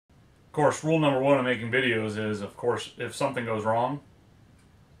Of course, rule number one of making videos is, of course, if something goes wrong,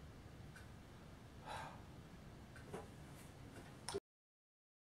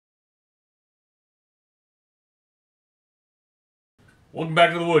 welcome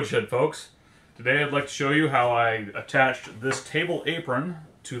back to the woodshed, folks. Today I'd like to show you how I attached this table apron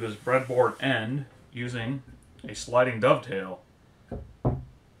to this breadboard end using a sliding dovetail.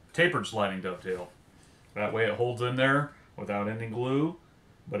 Tapered sliding dovetail. That way it holds in there without any glue,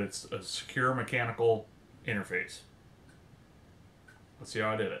 but it's a secure mechanical interface. Let's see how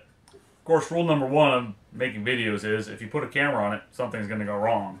I did it. Of course, rule number one of making videos is if you put a camera on it, something's going to go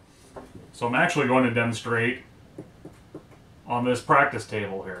wrong. So I'm actually going to demonstrate on this practice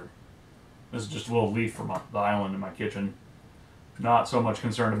table here. This is just a little leaf from the island in my kitchen. Not so much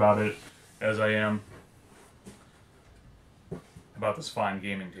concerned about it as I am about this fine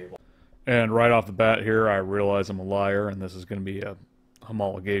gaming table. And right off the bat here, I realize I'm a liar, and this is going to be a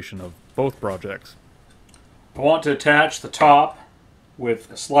homologation of both projects. I want to attach the top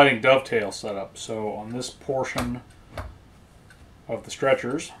with a sliding dovetail setup. So on this portion of the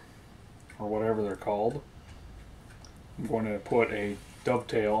stretchers, or whatever they're called, I'm going to put a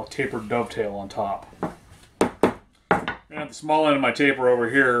dovetail, a tapered dovetail on top. I have the small end of my taper over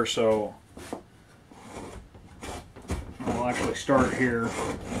here, so I'll actually start here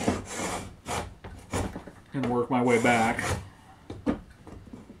and work my way back.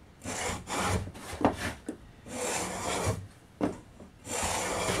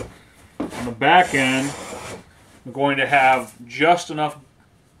 On the back end, I'm going to have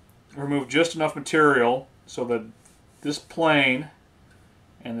remove just enough material so that this plane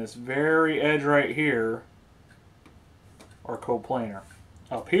and this very edge right here are coplanar.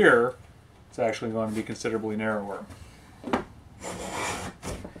 Up here, it's actually going to be considerably narrower. And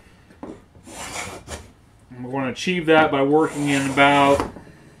we're going to achieve that by working in about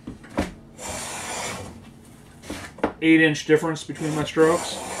 8-inch difference between my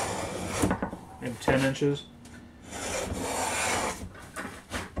strokes, maybe 10 inches.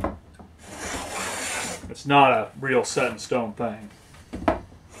 It's not a real set in stone thing.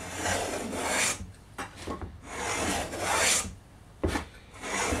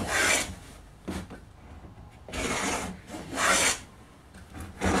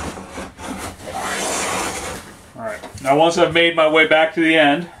 Now once I've made my way back to the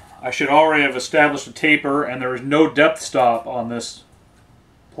end, I should already have established a taper, and there is no depth stop on this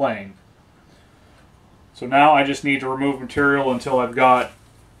plane. So now I just need to remove material until I've got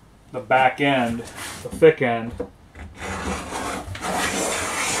the back end, the thick end,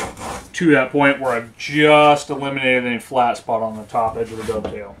 to that point where I've just eliminated any flat spot on the top edge of the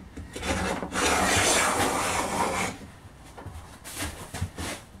dovetail.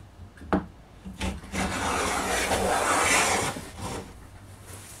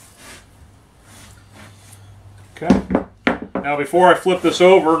 Okay. Now before I flip this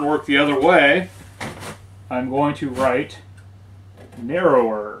over and work the other way, I'm going to write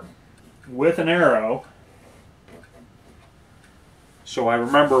narrower with an arrow so I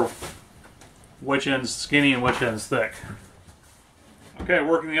remember which end's skinny and which end's thick. Okay,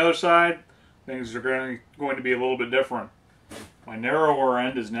 working the other side, things are going to be a little bit different. My narrower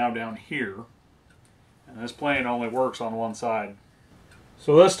end is now down here, and this plane only works on one side.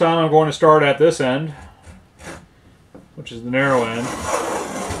 So this time I'm going to start at this end, which is the narrow end.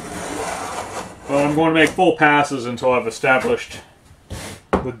 But I'm going to make full passes until I've established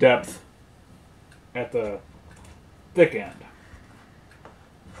the depth at the thick end.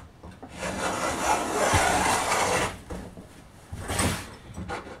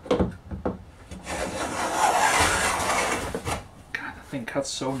 God, that thing cuts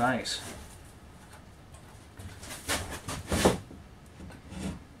so nice.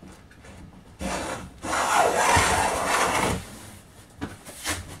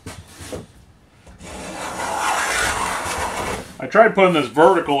 I tried putting this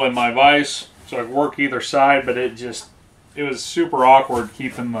vertical in my vise so I could work either side, but it was super awkward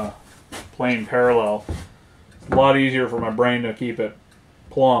keeping the plane parallel. It's a lot easier for my brain to keep it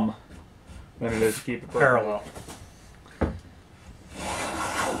plumb than it is to keep it parallel.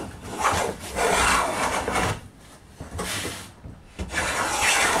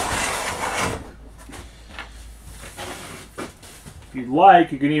 If you'd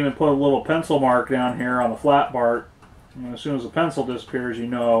like, you can even put a little pencil mark down here on the flat part. And as soon as the pencil disappears, you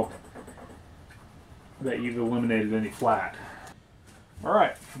know that you've eliminated any flat.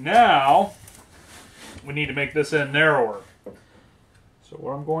 Alright, now we need to make this end narrower. So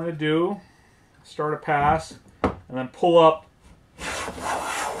what I'm going to do, start a pass, and then pull up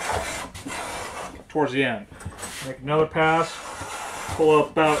towards the end. Make another pass, pull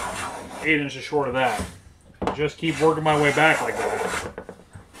up about 8 inches short of that. Just keep working my way back like that.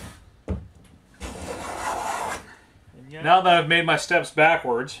 Now that I've made my steps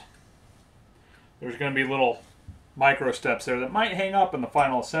backwards, there's going to be little micro steps there that might hang up in the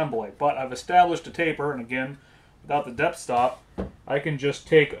final assembly, but I've established a taper, and again, without the depth stop, I can just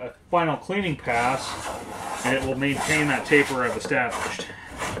take a final cleaning pass and it will maintain that taper I've established.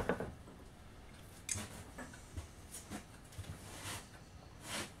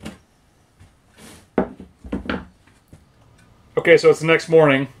 Okay, so it's the next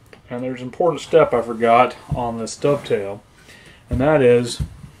morning, and there's an important step I forgot on this dovetail, and that is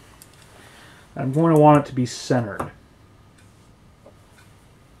I'm going to want it to be centered.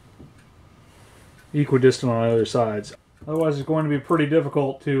 Equidistant on either sides. Otherwise it's going to be pretty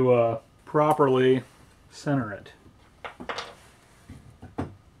difficult to properly center it.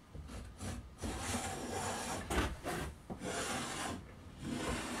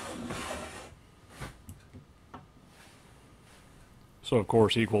 So of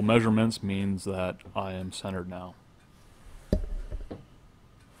course equal measurements means that I am centered now.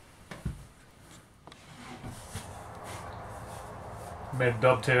 Made a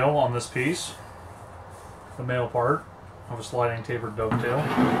dovetail on this piece, the male part of a sliding tapered dovetail.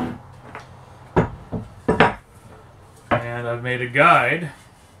 And I've made a guide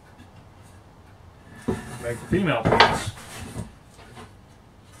to make the female piece.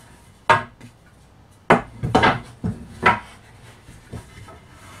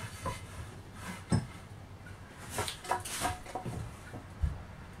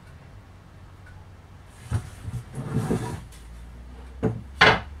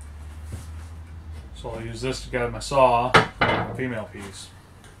 So I'll use this to guide my saw for the female piece.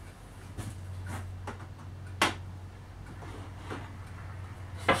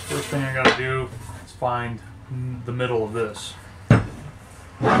 First thing I gotta do is find the middle of this.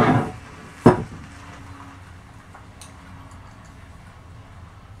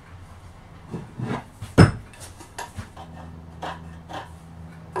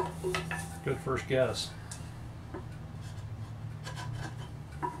 Good first guess.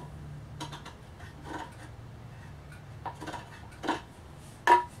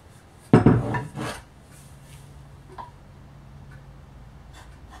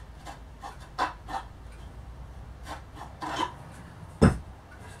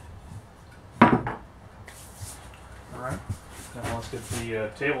 Now let's get the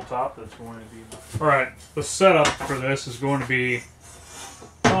tabletop that's going to be... Alright, the setup for this is going to be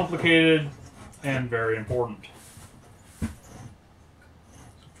complicated and very important. So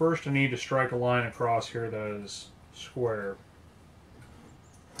first I need to strike a line across here that is square.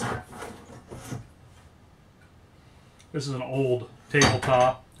 This is an old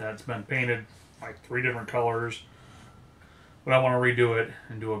tabletop that's been painted like 3 different colors, but I want to redo it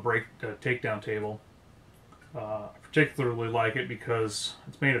and do a takedown table. I particularly like it because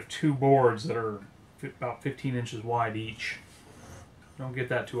it's made of 2 boards that are about 15 inches wide each. Don't get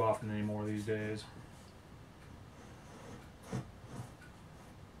that too often anymore these days.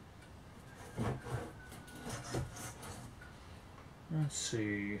 Let's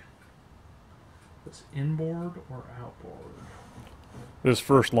see. Is inboard or outboard? This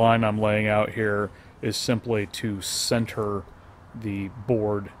first line I'm laying out here is simply to center the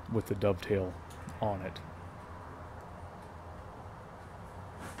board with the dovetail on it.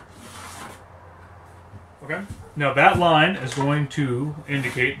 Okay. Now that line is going to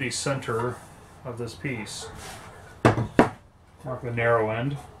indicate the center of this piece. Mark the narrow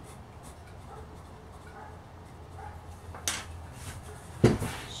end.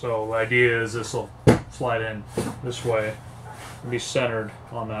 So the idea is this will slide in this way and be centered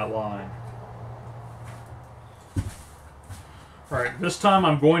on that line. Alright, this time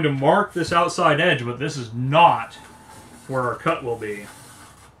I'm going to mark this outside edge, but this is not where our cut will be.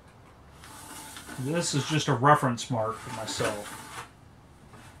 This is just a reference mark for myself.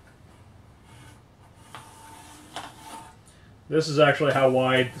 This is actually how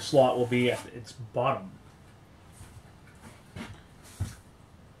wide the slot will be at its bottom.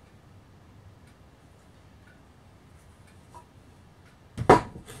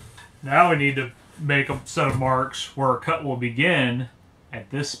 Now we need to make a set of marks where our cut will begin at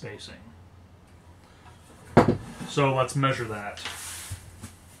this spacing. So let's measure that.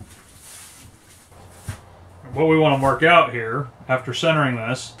 What we want to mark out here, after centering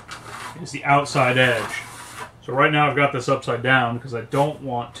this, is the outside edge. So right now I've got this upside down because I don't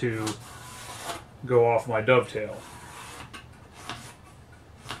want to go off my dovetail.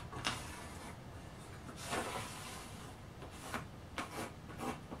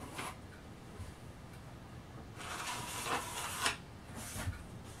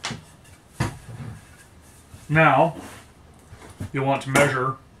 Now, you'll want to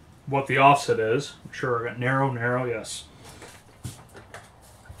measure what the offset is. I'm sure I got narrow, yes.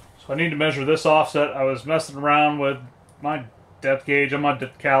 So I need to measure this offset. I was messing around with my depth gauge on my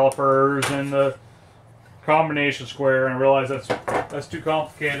calipers and the combination square, and I realized that's too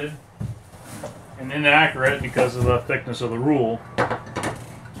complicated and inaccurate because of the thickness of the rule.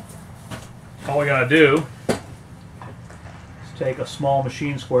 All we gotta do is take a small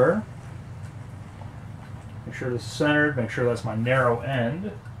machine square, make sure this is centered, make sure that's my narrow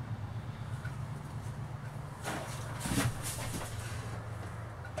end.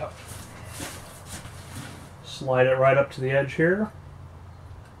 Slide it right up to the edge here.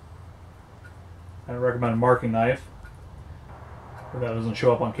 I recommend a marking knife, but that doesn't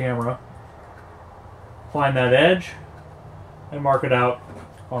show up on camera. Find that edge and mark it out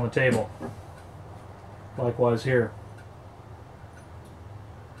on the table. Likewise here.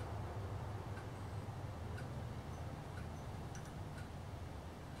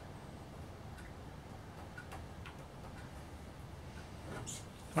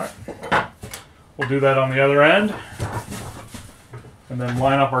 Alright. We'll do that on the other end, and then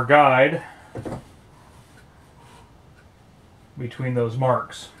line up our guide between those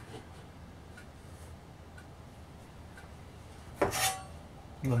marks.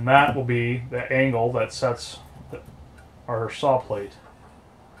 And then that will be the angle that sets our saw plate.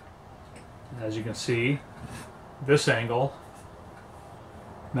 And as you can see, this angle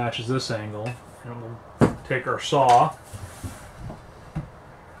matches this angle, and we'll take our saw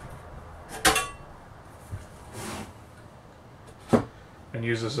and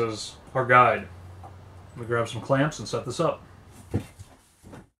use this as our guide. We'll grab some clamps and set this up.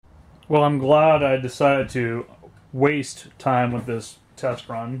 Well, I'm glad I decided to waste time with this test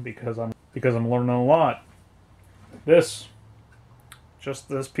run because I'm learning a lot. Just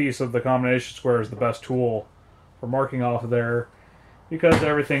this piece of the combination square is the best tool for marking off of there because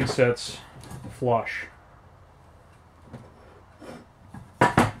everything sits flush.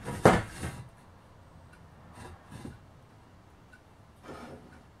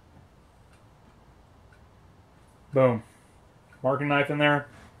 Boom. Marking knife in there.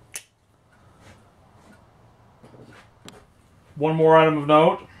 One more item of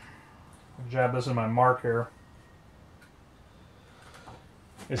note. I'll jab this in my mark here.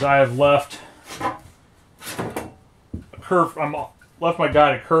 Is I have left a curve. Left my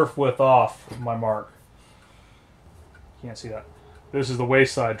guide a kerf width off of my mark. Can't see that. This is the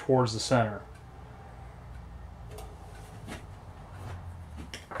waist side towards the center.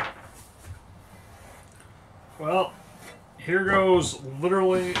 Well, here goes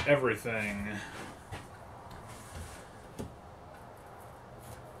literally everything.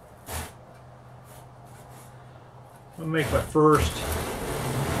 I'm gonna make my first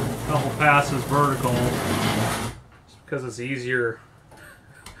couple passes vertical just because it's easier.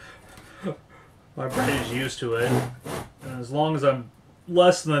 My brain is used to it. And as long as I'm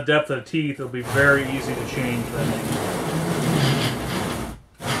less than the depth of the teeth, it'll be very easy to change that.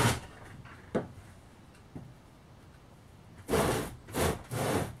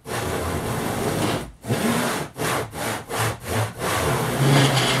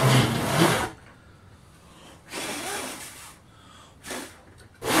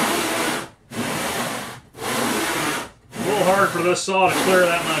 Hard for this saw to clear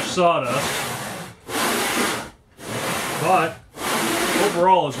that much sawdust, but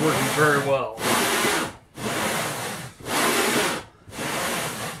overall it's working very well.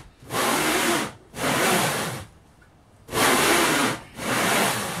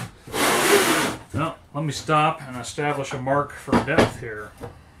 Now, let me stop and establish a mark for depth here.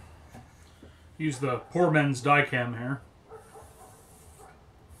 Use the poor men's die cam here.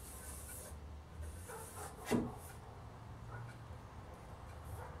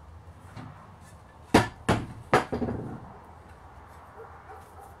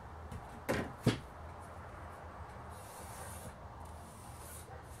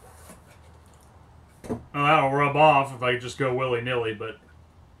 Now that'll rub off if I just go willy-nilly, but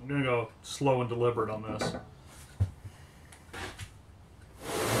I'm going to go slow and deliberate on this.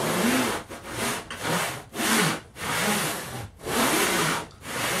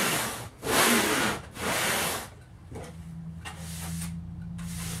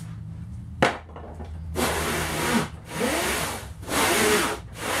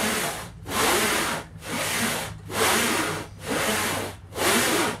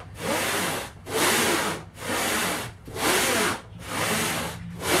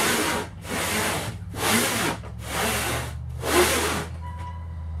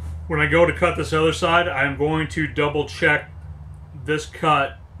 When I go to cut this other side, I'm going to double check this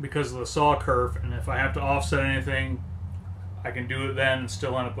cut because of the saw kerf, and if I have to offset anything, I can do it then and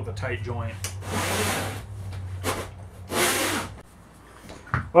still end up with a tight joint.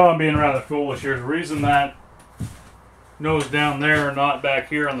 Well, I'm being rather foolish here. The reason that nose down there, not back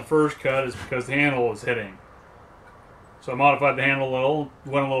here on the first cut, is because the handle was hitting. So I modified the handle a little,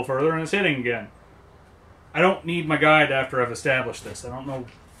 went a little further, and it's hitting again. I don't need my guide after I've established this. I don't know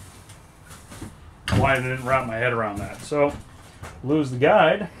why I didn't wrap my head around that. So, lose the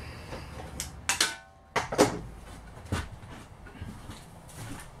guide.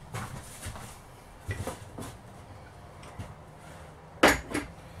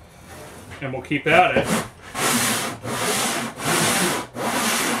 And we'll keep at it.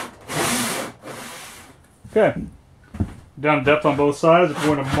 Okay. Down depth on both sides. I'm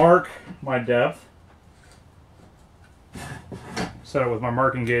going to mark my depth. Set it with my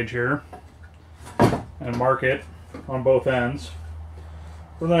marking gauge here. And mark it on both ends.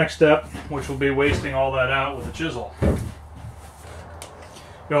 For the next step, which will be wasting all that out with a chisel.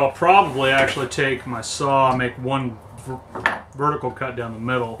 I'll probably actually take my saw and make one vertical cut down the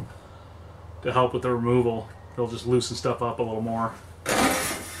middle to help with the removal. It'll just loosen stuff up a little more.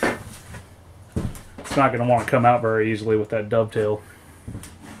 It's not going to want to come out very easily with that dovetail.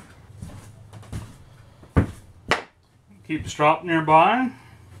 Keep the strop nearby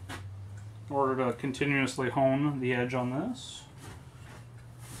in order to continuously hone the edge on this.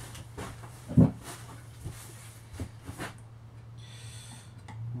 We'll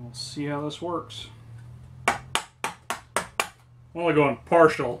see how this works. I'm only going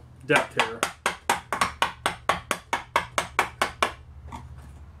partial depth here.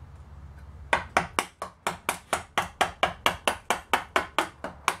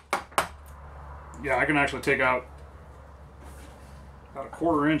 Yeah, I can actually take out about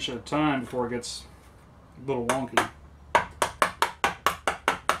 1/4 inch at a time before it gets a little wonky.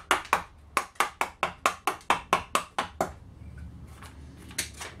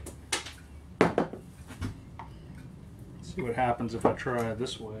 Let's see what happens if I try it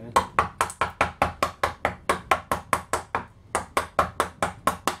this way.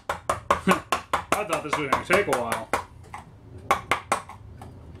 I thought this was going to take a while.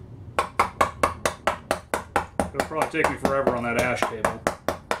 It'll probably take me forever on that ash table.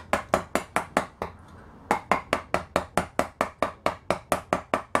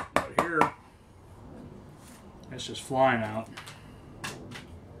 But here, it's just flying out.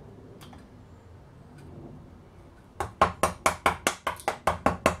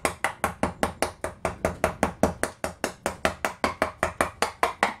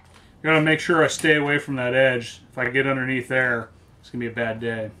 Gotta make sure I stay away from that edge. If I get underneath there, it's gonna be a bad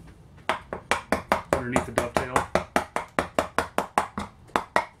day. Underneath the dovetail.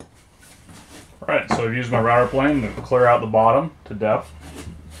 Alright, so I've used my router plane to clear out the bottom to depth.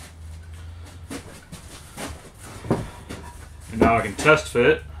 And now I can test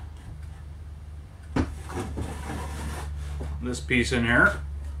fit this piece in here.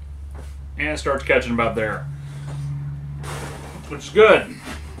 And it starts catching about there. Which is good.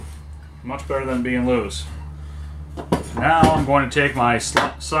 Much better than being loose. Now I'm going to take my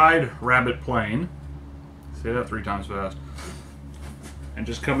side rabbet plane, say that 3 times fast, and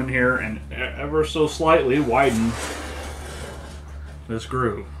just come in here and ever so slightly widen this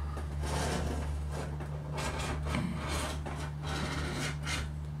groove.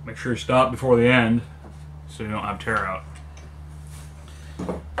 Make sure you stop before the end so you don't have tear out.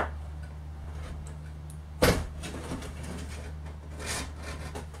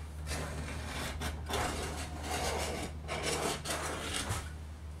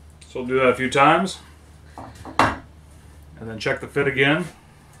 So we'll do that a few times, and then check the fit again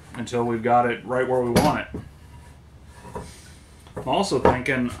until we've got it right where we want it. I'm also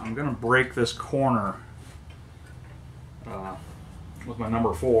thinking I'm going to break this corner with my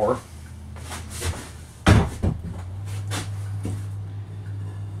number 4.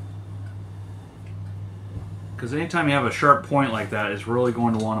 Because anytime you have a sharp point like that, it's really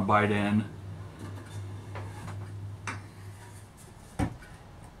going to want to bite in.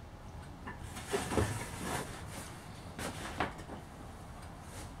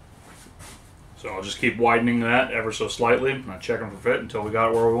 So I'll just keep widening that ever so slightly, not checking for fit until we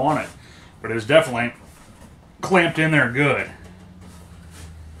got it where we want it. But it's definitely clamped in there good.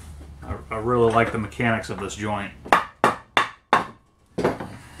 I really like the mechanics of this joint.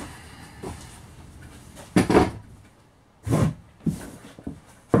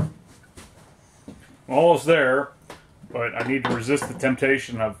 Almost there, but I need to resist the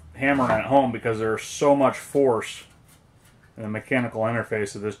temptation of hammering at home because there's so much force in the mechanical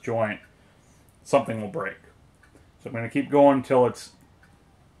interface of this joint. Something will break. So I'm going to keep going until it's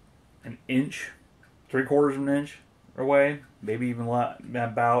an inch, 3/4 of an inch away, maybe even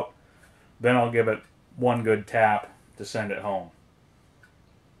about, then I'll give it one good tap to send it home.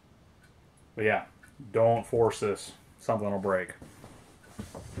 But yeah, don't force this. Something will break.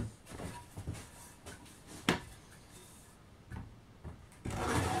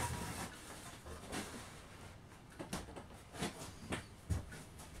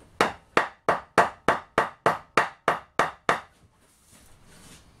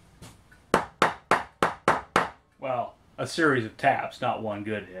 Well, a series of taps, not one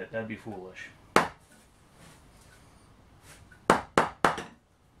good hit. That'd be foolish.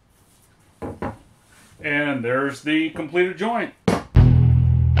 And there's the completed joint.